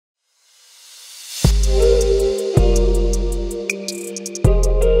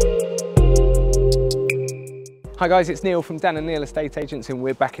Hi guys, it's Neil from Dan and Neil Estate Agents, and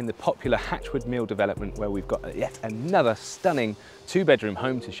we're back in the popular Hatchwood Mill development where we've got yet another stunning 2-bedroom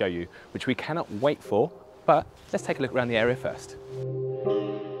home to show you, which we cannot wait for, but let's take a look around the area first.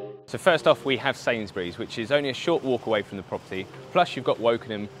 So first off, we have Sainsbury's, which is only a short walk away from the property, plus you've got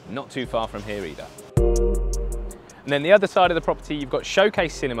Wokingham not too far from here either. And then the other side of the property, you've got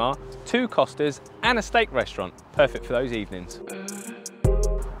Showcase Cinema, 2 Costas and a steak restaurant, perfect for those evenings.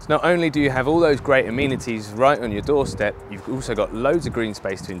 So not only do you have all those great amenities right on your doorstep, you've also got loads of green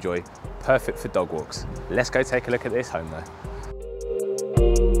space to enjoy, perfect for dog walks. Let's go take a look at this home though.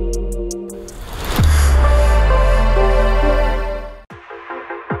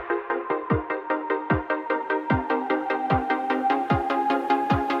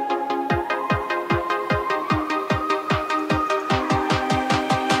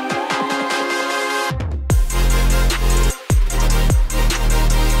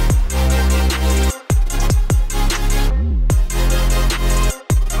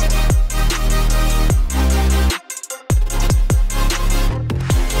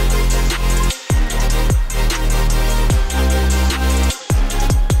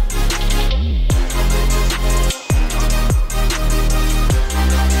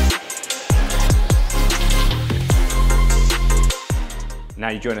 Now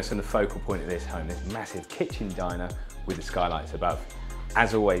you join us on the focal point of this home, this massive kitchen diner with the skylights above.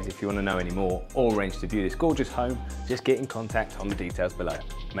 As always, if you want to know any more or arrange to view this gorgeous home, just get in contact on the details below.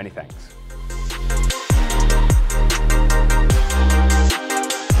 Many thanks.